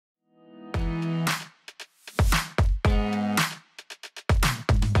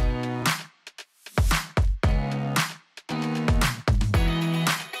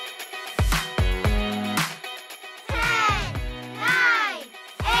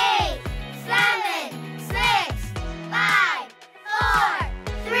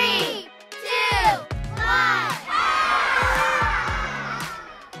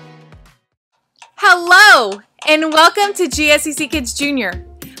and welcome to GSCC Kids Junior.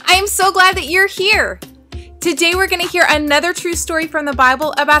 I am so glad that you're here. Today we're going to hear another true story from the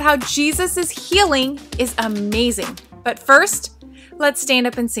Bible about how Jesus' healing is amazing. But first, let's stand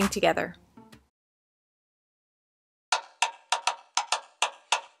up and sing together.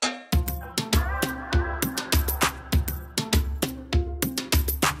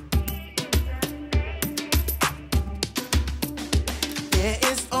 There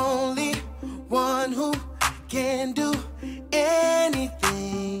is only one who can do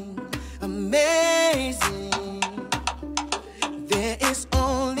anything amazing. There is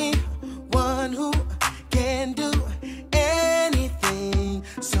only one who can do anything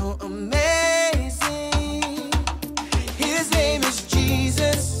so amazing. His name is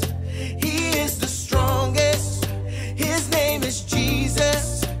Jesus. He is the strongest. His name is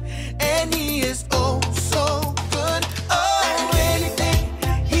Jesus, and he is oh so good. Oh, anything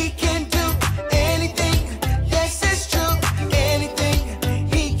he can do, anything. Yes, it's true. Anything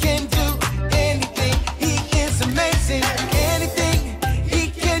he can do, anything. He is amazing. Anything he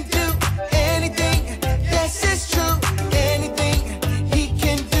can do, anything. Yes, it's true. Anything he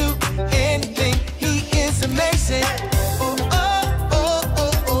can do, anything. He is amazing. Oh, oh, oh,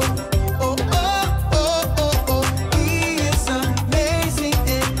 oh, oh, oh, oh, oh, oh, oh. He is amazing,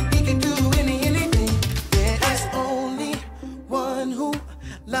 and he can do anything. There is only one who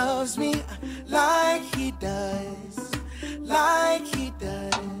loves me like he does, like he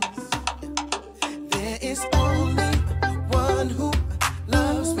does. There is only one who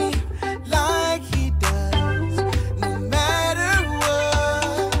loves me like he does, no matter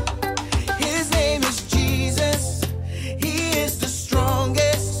what. His name is Jesus. He is the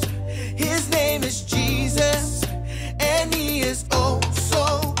strongest. His name is Jesus, and he is oh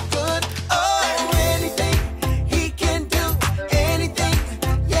so good. Oh, anything he can do, anything.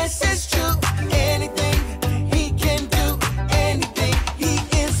 Yes, it's true. Anything he can do, anything. He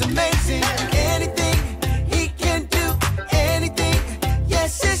is amazing. Anything he can do, anything.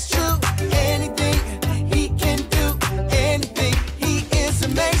 Yes, it's true. Anything he can do, anything. He is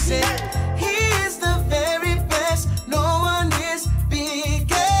amazing. He is the very best. No one is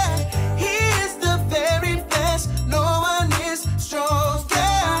bigger. He is the very best. No one is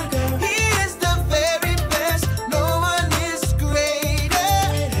stronger. He is the very best. No one is greater.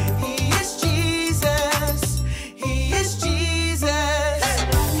 He is Jesus. He is Jesus.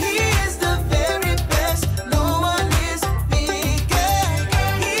 He is the very best. No one is bigger.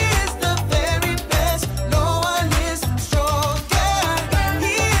 He is the very best. No one is stronger.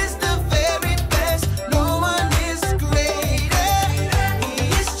 He is the very best. No one is greater. He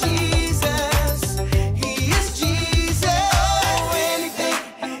is Jesus. He is Jesus. Oh, anything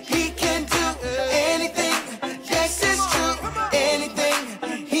he can do, anything. Yes, it's true. Anything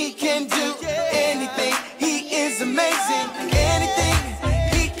he can do, anything. He is amazing. Anything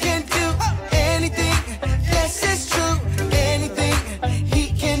he can do, anything. Yes, it's true. Anything he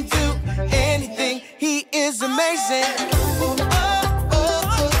can do, anything. He is amazing. Oh, oh, oh,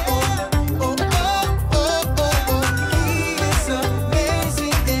 oh, oh, oh, oh, oh, oh. He is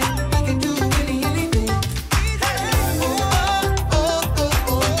amazing, and he can do anything. Oh, oh, oh,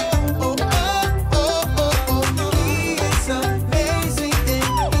 oh, oh, oh, oh, oh, oh. He is amazing,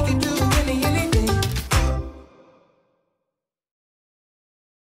 and he can do anything.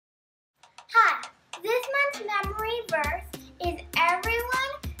 Hi, this month's memory verse is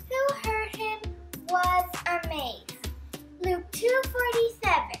everyone who heard him was amazed. Luke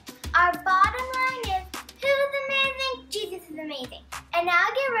 2:47. Our bottom line is, who's amazing? Jesus is amazing. And now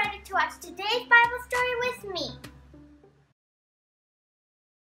get ready to watch today's Bible story with me.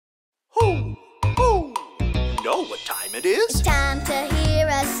 Who? You know what time it is? It's time to hear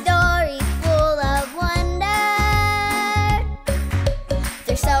a story full of wonder.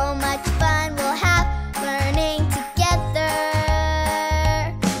 There's so much fun we'll have learning together.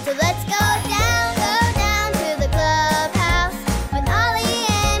 So let's go down to the clubhouse with Ollie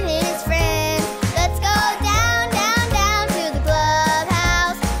and his friends. Let's go down to the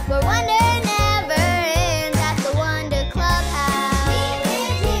clubhouse where wonder never ends at the Wonder Clubhouse.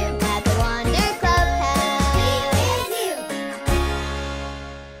 At the Wonder Clubhouse.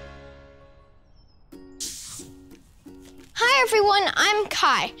 Hi everyone, I'm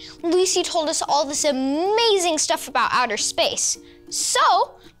Kai. Lucy told us all this amazing stuff about outer space.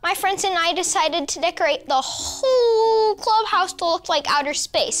 So, my friends and I decided to decorate the whole clubhouse to look like outer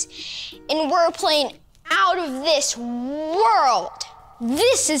space. And we're playing out of this world.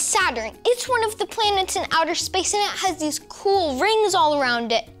 This is Saturn. It's one of the planets in outer space and it has these cool rings all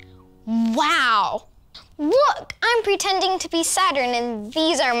around it. Wow. Look, I'm pretending to be Saturn and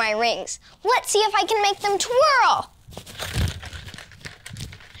these are my rings. Let's see if I can make them twirl.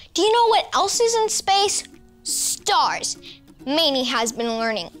 Do you know what else is in space? Stars. Manny has been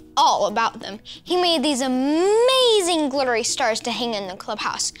learning all about them. He made these amazing glittery stars to hang in the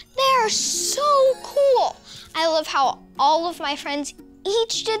clubhouse. They are so cool. I love how all of my friends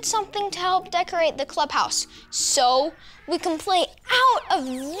each did something to help decorate the clubhouse so we can play out of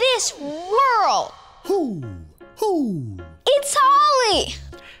this world. Hoo, hoo. It's Holly.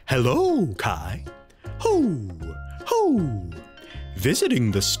 Hello, Kai. Hoo, hoo. Visiting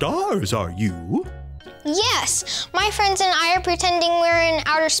the stars, are you? Yes, my friends and I are pretending we're in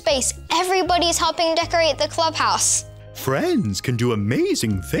outer space. Everybody's helping decorate the clubhouse. Friends can do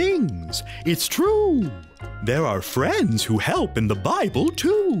amazing things. It's true. There are friends who help in the Bible,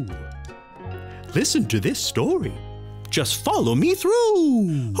 too. Listen to this story. Just follow me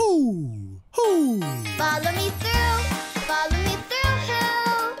through. Hoo, hoo. Follow me through, follow me through, who?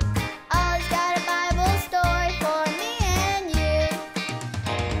 Ollie's got a Bible story for me and you.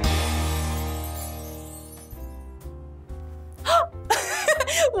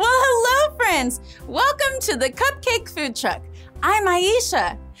 Well, hello, friends. Welcome to the Cupcake Food Truck. I'm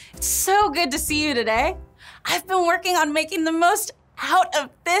Aisha. It's so good to see you today. I've been working on making the most out of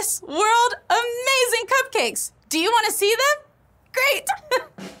this world amazing cupcakes. Do you want to see them? Great.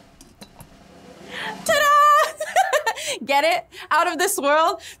 Ta-da! Get it? Out of this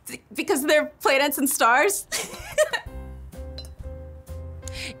world? Because they're planets and stars?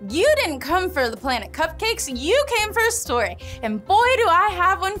 You didn't come for the planet cupcakes, you came for a story. And boy, do I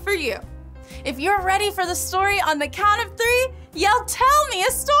have one for you. If you're ready for the story on the count of 3, yell, "Tell me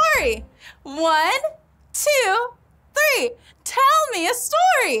a story." 1, 2, 3. Tell me a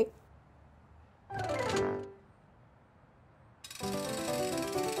story.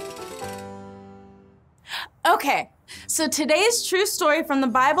 Okay, so today's true story from the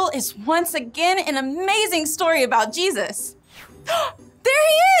Bible is once again an amazing story about Jesus. There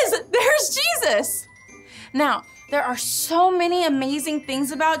he is! There's Jesus! Now, there are so many amazing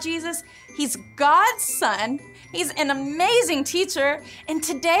things about Jesus. He's God's son, he's an amazing teacher, and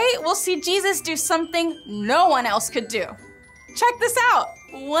today we'll see Jesus do something no one else could do. Check this out.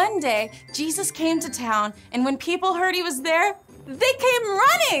 One day, Jesus came to town, and when people heard he was there, they came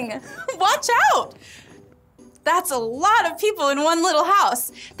running. Watch out! That's a lot of people in one little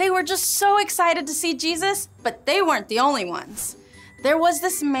house. They were just so excited to see Jesus, but they weren't the only ones. There was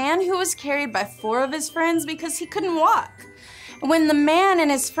this man who was carried by 4 of his friends because he couldn't walk. When the man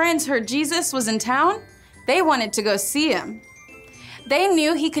and his friends heard Jesus was in town, they wanted to go see him. They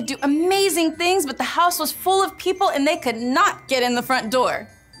knew he could do amazing things, but the house was full of people and they could not get in the front door.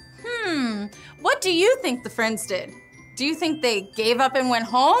 What do you think the friends did? Do you think they gave up and went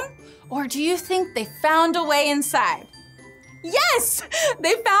home? Or do you think they found a way inside? Yes,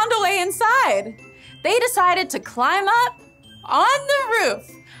 they found a way inside. They decided to climb up on the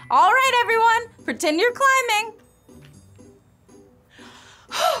roof. All right, everyone, pretend you're climbing.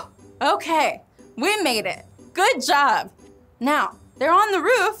 Okay, we made it. Good job. Now, they're on the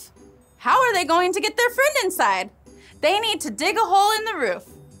roof. How are they going to get their friend inside? They need to dig a hole in the roof.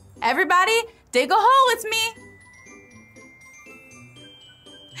 Everybody, dig a hole with me.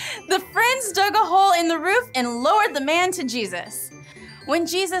 The friends dug a hole in the roof and lowered the man to Jesus. When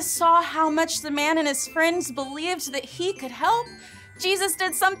Jesus saw how much the man and his friends believed that he could help, Jesus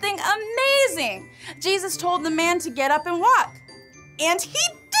did something amazing. Jesus told the man to get up and walk. And he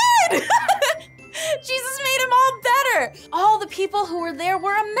did! Jesus made him all better. All the people who were there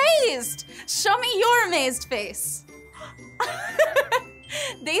were amazed. Show me your amazed face.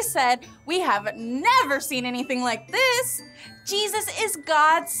 They said, "We have never seen anything like this. Jesus is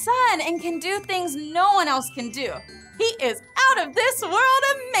God's son and can do things no one else can do. He is out of this world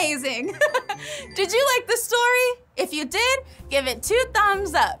amazing." Did you like the story? If you did, give it 2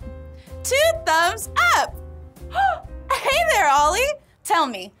 thumbs up. 2 thumbs up. Hey there, Ollie. Tell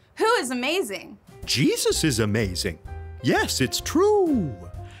me, who is amazing? Jesus is amazing. Yes, it's true.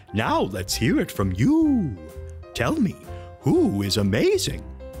 Now let's hear it from you. Tell me, who is amazing?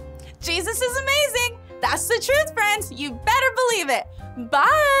 Jesus is amazing. That's the truth, friends. You better believe it.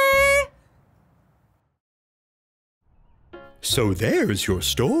 Bye. So there's your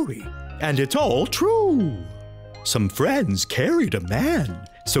story, and it's all true. Some friends carried a man,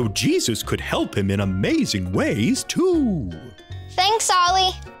 so Jesus could help him in amazing ways too. Thanks,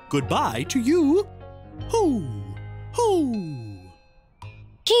 Ollie. Goodbye to you. Hoo, hoo.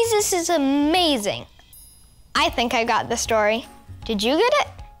 Jesus is amazing. I think I got the story. Did you get it?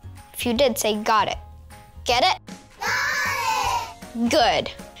 If you did, say got it. Get it? Got it!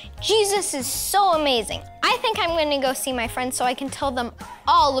 Good. Jesus is so amazing. I think I'm going to go see my friends so I can tell them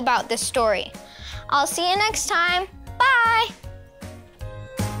all about this story. I'll see you next time. Bye!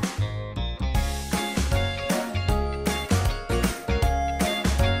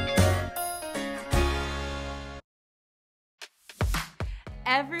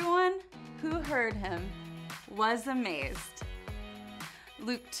 Everyone who heard him was amazed.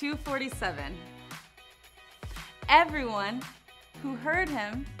 Luke 2:47. Everyone who heard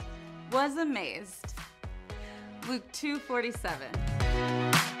him was amazed. Luke 2:47.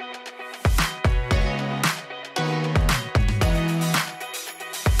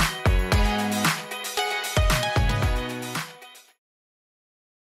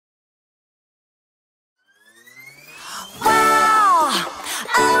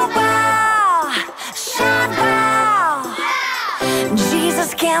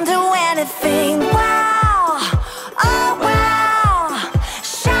 Jesus can do anything. Wow, oh wow,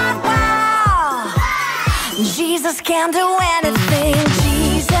 shout wow. Jesus can do anything.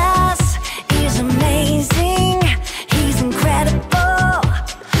 Jesus is amazing. He's incredible.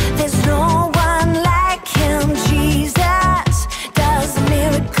 There's no one like him. Jesus does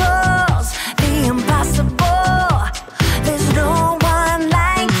miracles, the impossible. There's no one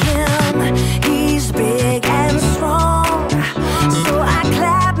like him. He's big and strong. So I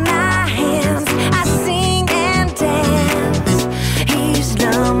clap my hands, I sing and dance. He's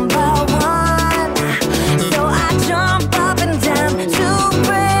number one. So I jump up and down to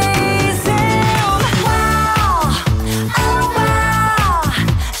praise him. Wow, oh wow,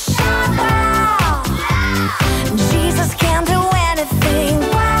 shout wow. Jesus can do anything.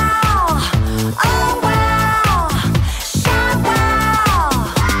 Wow, oh wow, shout wow.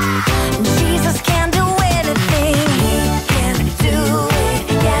 Jesus can do anything. He can do it,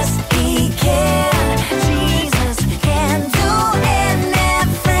 yes he can. Jesus can do anything.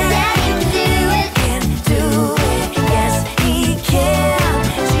 Can do it, yes he can.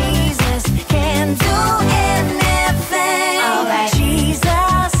 Jesus can do anything.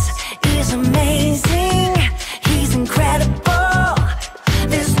 Jesus is amazing. He's incredible.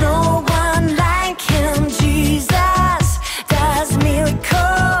 There's no one like him. Jesus does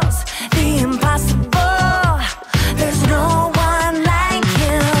miracles, the impossible. There's no one like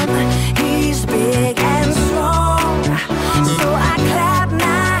him. He's big and strong. So I clap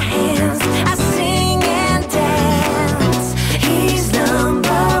my hands, I sing and dance. He's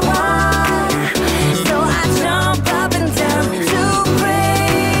number one. So I jump up and down to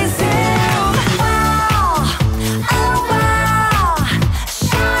praise him. Wow, oh wow,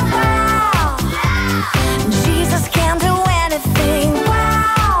 shout wow. Jesus can do anything.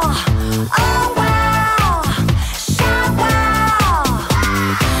 Wow, oh wow, shout wow.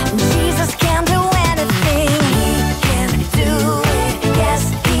 Jesus can do anything. He can do it, yes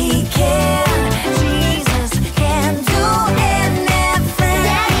he can. Jesus can do anything.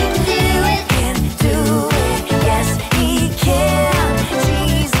 Can do it, yes he can.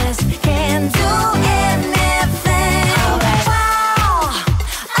 Jesus can do anything. Wow,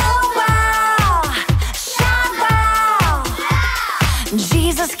 oh wow, shout wow.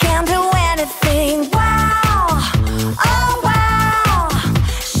 Jesus can do anything. Wow, oh wow,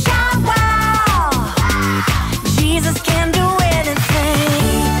 shout wow. Jesus can do anything.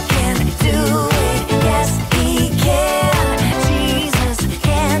 He can do it, yes he can. Jesus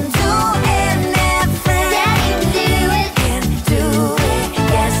can do anything. Can do it,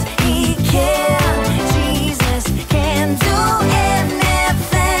 yes he can. Jesus can do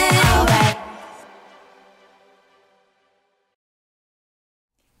anything.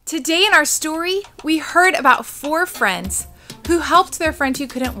 Today in our story, we heard about 4 friends who helped their friend who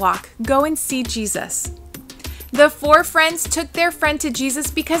couldn't walk go and see Jesus. The 4 friends took their friend to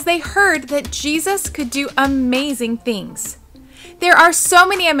Jesus because they heard that Jesus could do amazing things. There are so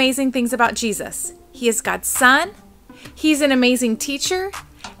many amazing things about Jesus. He is God's Son, he's an amazing teacher,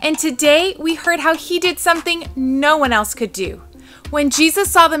 and today we heard how he did something no one else could do. When Jesus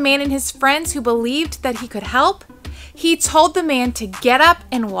saw the man and his friends who believed that he could help, he told the man to get up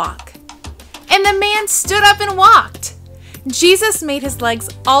and walk. And the man stood up and walked. Jesus made his legs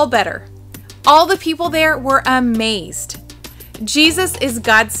all better. All the people there were amazed. Jesus is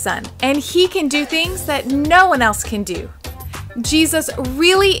God's Son, and he can do things that no one else can do. Jesus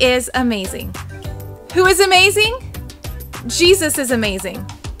really is amazing. Who is amazing? Jesus is amazing.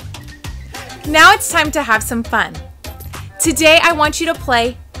 Now it's time to have some fun. Today I want you to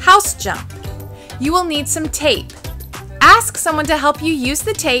play house jump. You will need some tape. Ask someone to help you use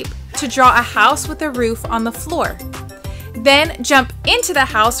the tape to draw a house with a roof on the floor. Then jump into the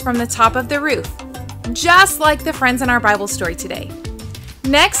house from the top of the roof, just like the friends in our Bible story today.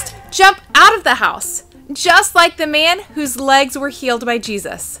 Next, jump out of the house, just like the man whose legs were healed by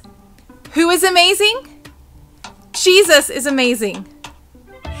Jesus. Who is amazing? Jesus is amazing.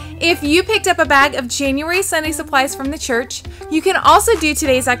 If you picked up a bag of January Sunday supplies from the church, you can also do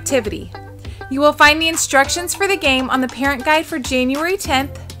today's activity. You will find the instructions for the game on the parent guide for January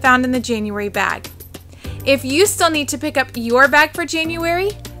 10th found in the January bag. If you still need to pick up your bag for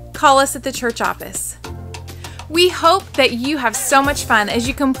January, call us at the church office. We hope that you have so much fun as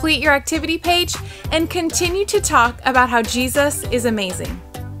you complete your activity page and continue to talk about how Jesus is amazing.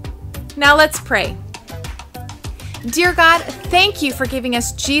 Now let's pray. Dear God, thank you for giving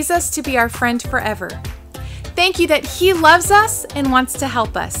us Jesus to be our friend forever. Thank you that He loves us and wants to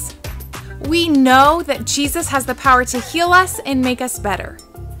help us. We know that Jesus has the power to heal us and make us better.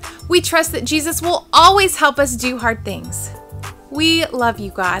 We trust that Jesus will always help us do hard things. We love you,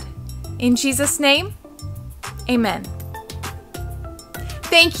 God. In Jesus' name, amen.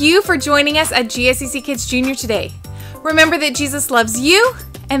 Thank you for joining us at GSCC Kids Junior today. Remember that Jesus loves you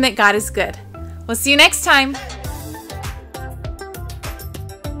and that God is good. We'll see you next time.